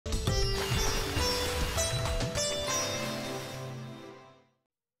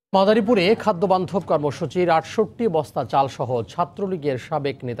মাদারীপুরে খাদ্যবান্ধব কর্মসূচির ৬৮ বস্তা চালসহ ছাত্রলীগের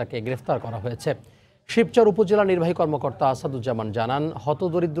সাবেক নেতাকে গ্রেফতার করা হয়েছে। শিবচর উপজেলা নির্বাহী কর্মকর্তা আসাদুজ্জামান জানান,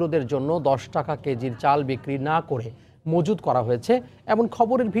 হতদরিদ্রদের জন্য ১০ টাকা কেজির চাল বিক্রি না করে মজুদ করা হয়েছে। এমন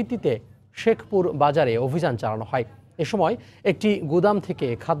খবরের ভিত্তিতে শেখপুর বাজারে অভিযান চালানো হয়। এ সময় একটি গুদাম থেকে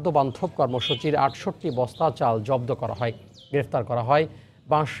খাদ্যবান্ধব কর্মসূচির ৬৮ বস্তা চাল জব্দ করা হয়। গ্রেফতার করা হয়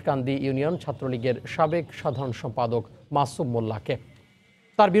বাঁশকান্দি ইউনিয়ন ছাত্রলীগের সাবেক সাধারণ সম্পাদক মাসুম মোল্লাকে।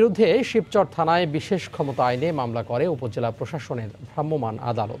 তার বিরুদ্ধে শিবচর থানায় বিশেষ ক্ষমতা আইনে মামলা করে উপজেলা প্রশাসনের ভ্রাম্যমাণ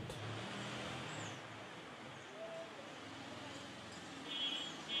আদালত।